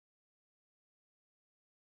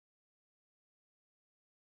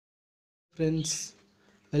Friends,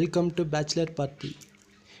 welcome to bachelor party.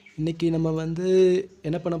 இன்றைக்கி நம்ம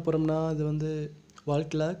என்ன பண்ண போகிறோம்னா, இது வால்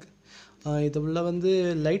கிளாக். இது உள்ள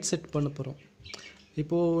லைட் செட் பண்ண போகிறோம்.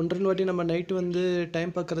 இப்போது ஒன்று வாட்டி நம்ம நைட்டு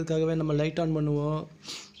டைம் பார்க்குறதுக்காகவே நம்ம லைட் ஆன் பண்ணுவோம்,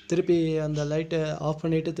 திருப்பி அந்த லைட்டை ஆஃப்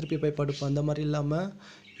பண்ணிவிட்டு திருப்பி போய் படுப்போம். அந்த மாதிரி இல்லாமல்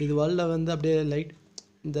இது வாலில் அப்படியே லைட்,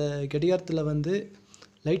 இந்த கடிகாரத்தில்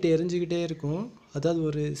லைட் எரிஞ்சிக்கிட்டே இருக்கும். அதாவது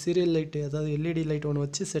ஒரு சீரியல் லைட்டு, அதாவது எல்இடி லைட் ஒன்று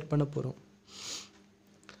வச்சு செட் பண்ண போகிறோம்.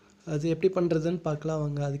 அது எப்படி பண்ணுறதுன்னு பார்க்கலாம்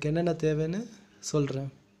வாங்க. அதுக்கு என்னென்ன தேவைன்னு சொல்கிறேன்.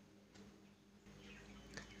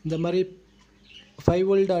 இந்த மாதிரி 5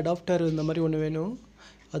 வோல்ட் அடாப்டர் இந்த மாதிரி ஒன்று வேணும்.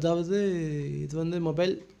 அதாவது இது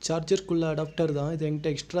மொபைல் சார்ஜருக்குள்ள அடாப்டர் தான். இது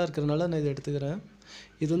என்கிட்ட எக்ஸ்ட்ரா இருக்கிறதுனால நான் இதை எடுத்துக்கிறேன்.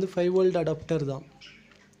 இது 5 வோல்ட் அடாப்டர் தான்.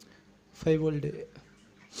 5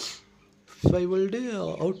 வோல்டு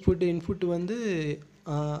அவுட்புட் இன்புட்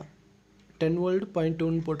 10 வோல்ட்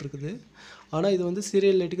 0.2ன்னு போட்டிருக்குது. ஆனால் இது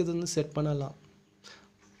சீரியல் லைட்டுக்கு இது செட் பண்ணலாம்.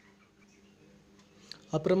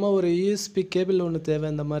 அப்புறமா ஒரு யூஎஸ்பி கேபிள் ஒன்று தேவை.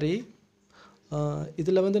 இந்த மாதிரி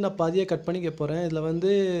இதில் நான் பாதியாக கட் பண்ணிக்க போகிறேன்.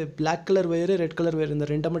 இதில் black colour wire, red colour wire, இந்த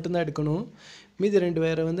ரெண்டை மட்டும்தான் எடுக்கணும். மீதி 2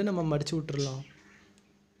 ஒயரை நம்ம மடித்து விட்டுறலாம்.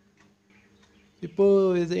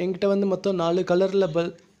 இப்போது இது என்கிட்ட மொத்தம் 4 கலரில்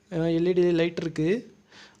எல்இடி லைட் இருக்குது.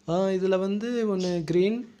 இதில் ஒன்று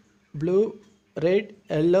க்ரீன், ப்ளூ, ரெட்,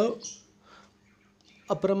 எல்லோ,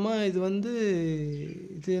 அப்புறமா இது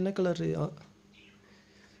என்ன கலரு,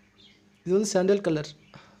 இது சாண்டல் கலர்.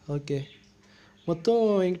 ஓகே, மொத்தம்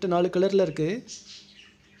என்கிட்ட 4 கலரில் இருக்குது.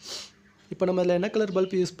 இப்போ நம்ம அதில் என்ன கலர்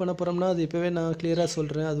பல்ப் யூஸ் பண்ண போகிறோம்னா, அது இப்போவே நான் கிளியராக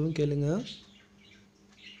சொல்கிறேன், அதுவும் கேளுங்க.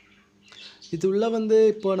 இது உள்ள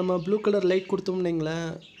இப்போ நம்ம ப்ளூ கலர் லைட் கொடுத்தோம்னீங்களேன்,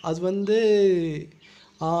 அது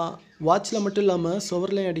வாட்சில் மட்டும் இல்லாமல்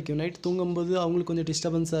சுவர்லையும் அடிக்கும். நைட் தூங்கும்போது அவங்களுக்கு கொஞ்சம்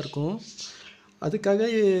டிஸ்டர்பன்ஸாக இருக்கும். அதுக்காக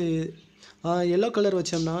எல்லோ கலர்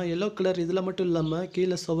வச்சோம்னா, எல்லோ கலர் இதில் மட்டும் இல்லாமல்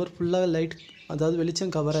கீழே சுவர் ஃபுல்லாக லைட், அதாவது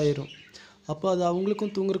வெளிச்சம் கவர் ஆயிரும். அப்போ அது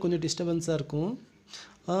அவங்களுக்கும் தூங்குற கொஞ்சம் டிஸ்டர்பன்ஸாக இருக்கும்.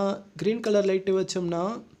 க்ரீன் கலர் லைட்டு வச்சோம்னா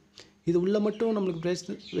இது உள்ளே மட்டும் நம்மளுக்கு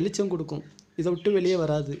வெளிச்சம் கொடுக்கும், இதை விட்டு வெளியே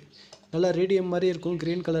வராது. நல்லா ரேடியம் மாதிரி இருக்கும்.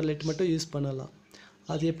 க்ரீன் கலர் லைட் மட்டும் யூஸ் பண்ணலாம்.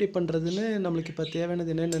 அது எப்படி பண்ணுறதுன்னு நம்மளுக்கு இப்போ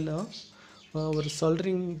தேவையானது என்னென்னா, ஒரு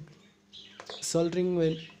சால்ட்ரிங்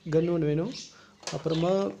கன் ஒன்று வேணும்.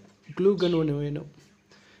 அப்புறமா க்ளூ கன் ஒன்று வேணும்.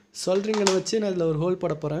 சால்ட்ரிங் கன்னை வச்சு நான் இதில் ஒரு ஹோல்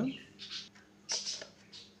போட போகிறேன்.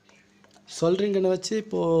 சால்ட்ரிங் கன்னை வச்சு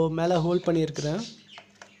இப்போது மேலே ஹோல் பண்ணியிருக்கிறேன்.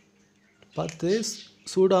 பார்த்து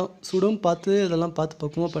சூடும் பார்த்து இதெல்லாம் பார்த்து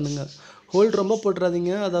பக்குவமாக பண்ணுங்கள். ஹோல் ரொம்ப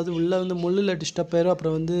போட்டுறாதீங்க, அதாவது உள்ளே முள்ளில் டிஸ்டர்ப் ஆயிரும்.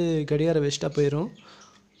 அப்புறம் கடிகாரம் வேஸ்ட்டாக போயிடும்.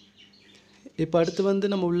 இப்போ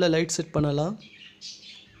அடுத்து நம்ம உள்ளே லைட் செட் பண்ணலாம்.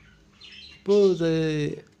 இப்போது இது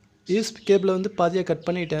யூஎஸ்பி கேபிளை பாதியாக கட்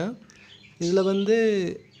பண்ணிட்டேன். இதில்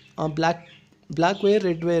பிளாக் ஒயர்,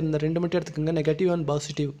 ரெட் ஒயர், இந்த 2 மட்டும் எடுத்துக்கோங்க. நெகட்டிவ் அண்ட்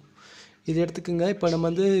பாசிட்டிவ் இது எடுத்துக்கோங்க. இப்போ நம்ம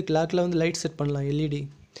கிளாக்கில் லைட் செட் பண்ணலாம், எல்இடி.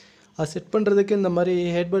 அது செட் பண்ணுறதுக்கு இந்த மாதிரி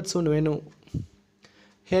ஹெட்பட்ஸ் ஒன்று வேணும்.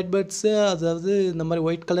 ஹெட்பட்ஸு அதாவது இந்த மாதிரி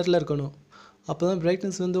ஒயிட் கலரில் இருக்கணும். அப்போ தான்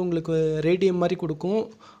பிரைட்னஸ் உங்களுக்கு ரேடியம் மாதிரி கொடுக்கும்.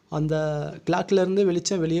 அந்த கிளாக்லேருந்து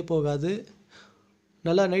வெளிச்சம் வெளியே போகாது.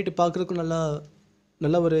 நல்லா நைட்டு பார்க்குறதுக்கும்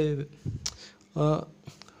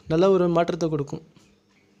நல்ல ஒரு மாற்றத்தை கொடுக்கும்.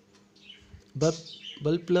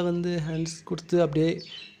 பல்பில் ஹேண்ட்ஸ் கொடுத்து அப்படியே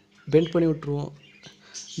பெண்ட் பண்ணி விட்ருவோம்.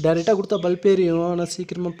 டைரெக்டாக கொடுத்தா பல்ப் எரியும், ஆனால்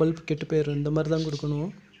சீக்கிரமாக பல்ப் கெட்டு போயிடும். இந்த மாதிரி தான் கொடுக்கணும்.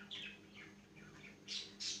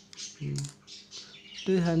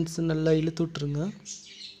 ஹேண்ட்ஸ் நல்லா இழுத்து விட்ருங்க.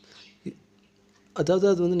 அதாவது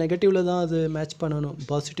அது நெகட்டிவில் தான் அது மேட்ச் பண்ணணும்.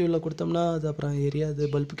 பாசிட்டிவில் கொடுத்தோம்னா அது அப்புறம் எரியாது,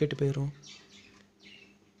 பல்ப் கெட்டு போயிடும்.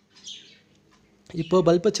 இப்போது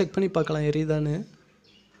பல்பை செக் பண்ணி பார்க்கலாம் எரியுதான்னு.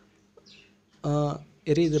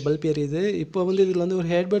 எரியுது, பல்ப் எரியுது. இப்போ இதில் ஒரு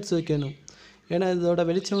ஹெட்பட்ஸ் வைக்கணும். ஏன்னா இதோட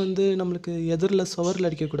வெளிச்சம் நம்மளுக்கு எதிரில் சுவரில்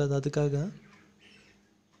அடிக்கக்கூடாது. அதுக்காக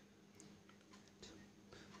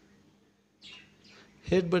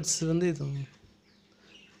ஹெட்பட்ஸ் இது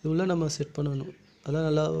உள்ள நம்ம செட் பண்ணணும். அதான்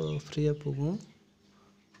நல்லா ஃப்ரீயாக போகும்.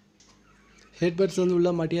 ஹெட்பட்ஸ்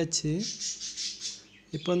உள்ளே மாட்டியாச்சு.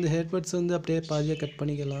 இப்போ ஹெட்பட்ஸ் அப்படியே பாதியாக கட்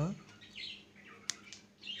பண்ணிக்கலாம்.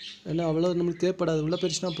 ஏன்னா அவ்வளோ நம்மளுக்கு தேவைப்படாது. உள்ளே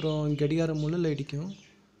போயிடுச்சுன்னா அப்புறம் கடிகாரம் முள்ளில் அடிக்கும்.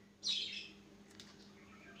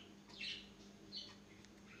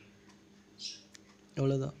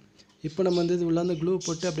 அவ்வளோதான். இப்போ நம்ம இது உள்ள க்ளூ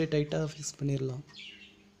போட்டு அப்படியே டைட்டாக ஃபிக்ஸ் பண்ணிடலாம்.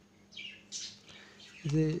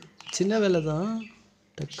 இது சின்ன வேலை தான்,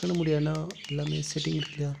 டக்குன்னு முடியாதுன்னா எல்லாமே செட்டிங்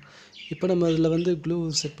இருக்கு இல்லையா. இப்போ நம்ம அதில் க்ளூ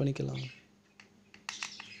செட் பண்ணிக்கலாம்.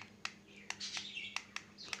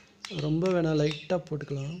 ரொம்ப வேணாம், லைட்டாக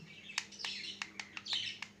போட்டுக்கலாம்.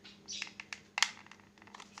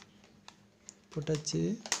 போட்டாச்சு.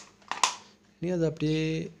 நீ அதை அப்படியே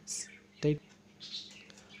டைட்.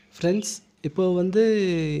 ஃப்ரெண்ட்ஸ், இப்போது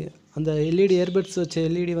அந்த எல்இடி இயர்பட்ஸ் வச்ச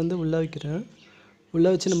எல்இடி உள்ளே வைக்கிறேன். உள்ளே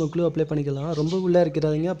வச்சு நம்ம க்ளூ அப்ளை பண்ணிக்கலாம். ரொம்ப உள்ளே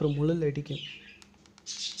இருக்கிறாதீங்க, அப்புறம் முள்ளில் அடிக்கும்.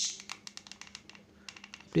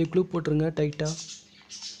 அப்படியே க்ளூ போட்டுருங்க.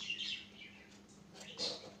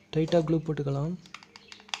 டைட்டாக க்ளூ போட்டுக்கலாம்.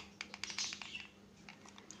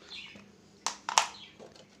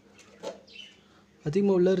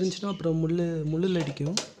 அதிகமாக உள்ளே இருந்துச்சுன்னா அப்புறம் முள்ளில்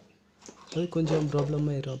அடிக்கும். அது கொஞ்சம் ப்ராப்ளம்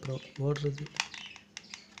ஆயிடும் அப்புறம் ஓடுறது.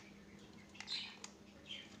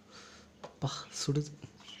 சுடுது.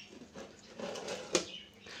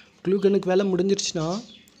 க்ளூ கன்னுக்கு வேலை முடிஞ்சிருச்சுன்னா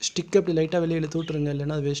ஸ்டிக் அப்படி லைட்டாக வெளியே இழுத்து விட்ருங்க,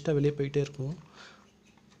 இல்லைன்னா அது வேஸ்ட்டாக வெளியே போயிட்டே இருக்கும்.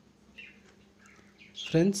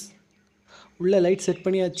 ஃப்ரெண்ட்ஸ், உள்ளே லைட் செட்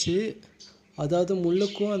பண்ணியாச்சு. அதாவது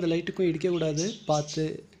முள்ளுக்கும் அந்த லைட்டுக்கும் இடிக்கக்கூடாது பார்த்து.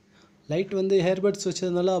 லைட் வந்து ஹேர்பட்ஸ்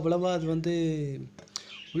வச்சதுனால அவ்வளோவா அது வந்து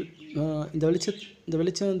இந்த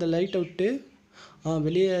வெளிச்சம் இந்த லைட்டை விட்டு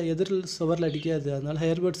வெளியே எதிரில் சுவரில் அடிக்காது. அதனால்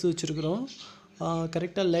ஹேர்பட்ஸ் வச்சுருக்குறோம்.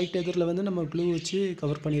 கரெக்டாக லைட் எதிரில் வந்து நம்ம க்ளூ வச்சு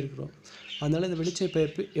கவர் பண்ணியிருக்கிறோம். அதனால் இந்த வெளிச்சம் இப்போ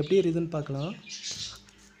எப்படி எரியுதுன்னு பார்க்கலாம்.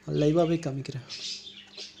 லைவாகவே காமிக்கிறேன்.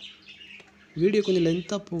 வீடியோ கொஞ்சம்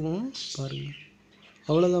லென்த்தாக போகும் பாருங்கள்.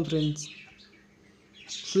 அவ்வளோதான் ஃப்ரெண்ட்ஸ்.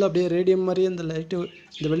 ஃபுல்லாக அப்படியே ரேடியம் மாதிரி அந்த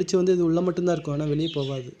இந்த வெளிச்சம் வந்து இது உள்ளே மட்டும்தான் இருக்கும், ஆனால் வெளியே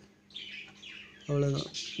போகாது.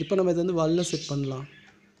 அவ்வளோதான். இப்போ நம்ம இதை வந்து வாலில் செட் பண்ணலாம்.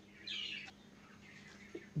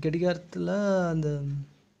 கடிகாரத்தில் அந்த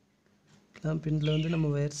பின்னில் வந்து நம்ம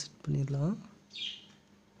வயர் செட் பண்ணிடலாம்.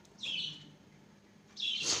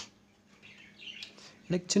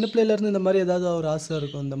 எனக்கு சின்ன பிள்ளையிலேருந்து இந்த மாதிரி ஏதாவது ஒரு ஆசை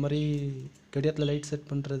இருக்கும். இந்த மாதிரி கடிகாரத்தில் லைட் செட்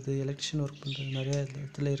பண்ணுறது, எலக்ட்ரிஷியன் ஒர்க் பண்ணுறது நிறையா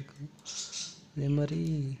இடத்துல இருக்கும். அதே மாதிரி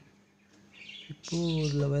இப்போது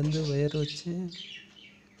இதில் வந்து ஒயர் வச்சு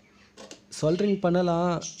சால்ட்ரிங்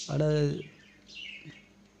பண்ணலாம். ஆனால்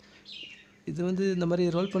இது வந்து இந்த மாதிரி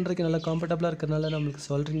ரோல் பண்ணுறதுக்கு நல்லா கம்ஃபர்டபுளாக இருக்கிறனால நம்மளுக்கு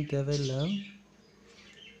சால்ட்ரிங் தேவையில்லை.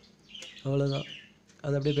 அவ்வளோதான்.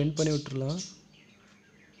 அதை அப்படியே பெண்ட் பண்ணி விட்டுறலாம்.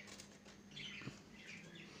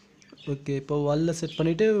 ஓகே, இப்போ வாலில் செட்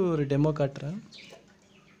பண்ணிவிட்டு ஒரு டெமோ காட்டுறேன்.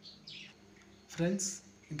 ஃப்ரெண்ட்ஸ்,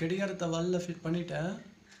 கடிகாரத்தை வாலில் ஃபிட் பண்ணிவிட்டேன்.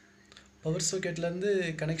 பவர் சாக்கெட்லேருந்து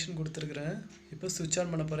கனெக்ஷன் கொடுத்துருக்குறேன். இப்போ சுவிட்ச்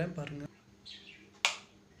ஆன் பண்ண போகிறேன் பாருங்கள்.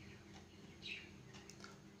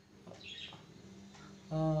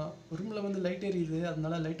 ரூமில் வந்து லைட் எரியுது,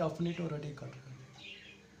 அதனால லைட் ஆஃப் பண்ணிவிட்டு ஒரு அடி காட்டுறேன்.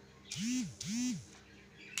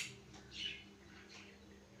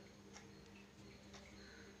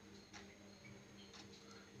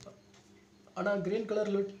 ஆனால் க்ரீன்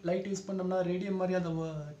கலர் லைட் யூஸ் பண்ணோம்னா ரேடியம் மாதிரி அந்த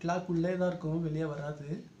கிளாக் உள்ளே தான் இருக்கும், வெளியே வராது.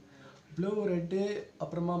 ப்ளூ, ரெட்டு,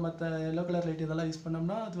 அப்புறமா மற்ற எல்லோ கலர் லைட் இதெல்லாம் யூஸ்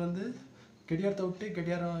பண்ணோம்னா அது வந்து கடிகாரத்தை விட்டு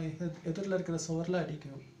கடிகாரம் எதிரில் இருக்கிற சுவரில்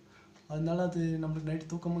அடிக்கும். அதனால அது நம்மளுக்கு நைட்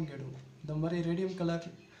தூக்கமும் கெடும். இந்த மாதிரி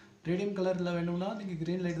ரேடியம் கலரில் வேணும்னா நீங்கள்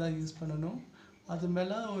க்ரீன் லைட் தான் யூஸ் பண்ணணும். அது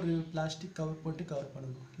மேலே ஒரு பிளாஸ்டிக் கவர் போட்டு கவர்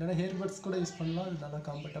பண்ணணும். இல்லைன்னா ஹேர்பட்ஸ் கூட யூஸ் பண்ணலாம். அது நல்லா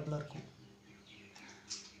கம்ஃபர்டபுளாக இருக்கும்.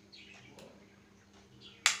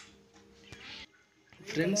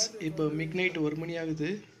 ஃப்ரெண்ட்ஸ், இப்போ மிட் நைட் 1 மணி ஆகுது.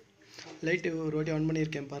 லைட்டு ஒரு வாட்டி ஆன்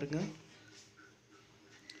பண்ணியிருக்கேன் பாருங்கள்.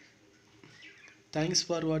 தேங்க்ஸ்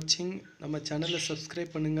ஃபார் வாட்சிங். நம்ம சேனலை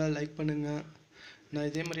சப்ஸ்கிரைப் பண்ணுங்கள், லைக் பண்ணுங்கள். நான்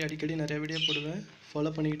இதே மாதிரி அடிக்கடி நிறைய வீடியோ போடுவேன்.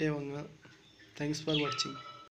 ஃபாலோ பண்ணிக்கிட்டே வாங்க. தேங்க்ஸ் ஃபார் வாட்சிங்.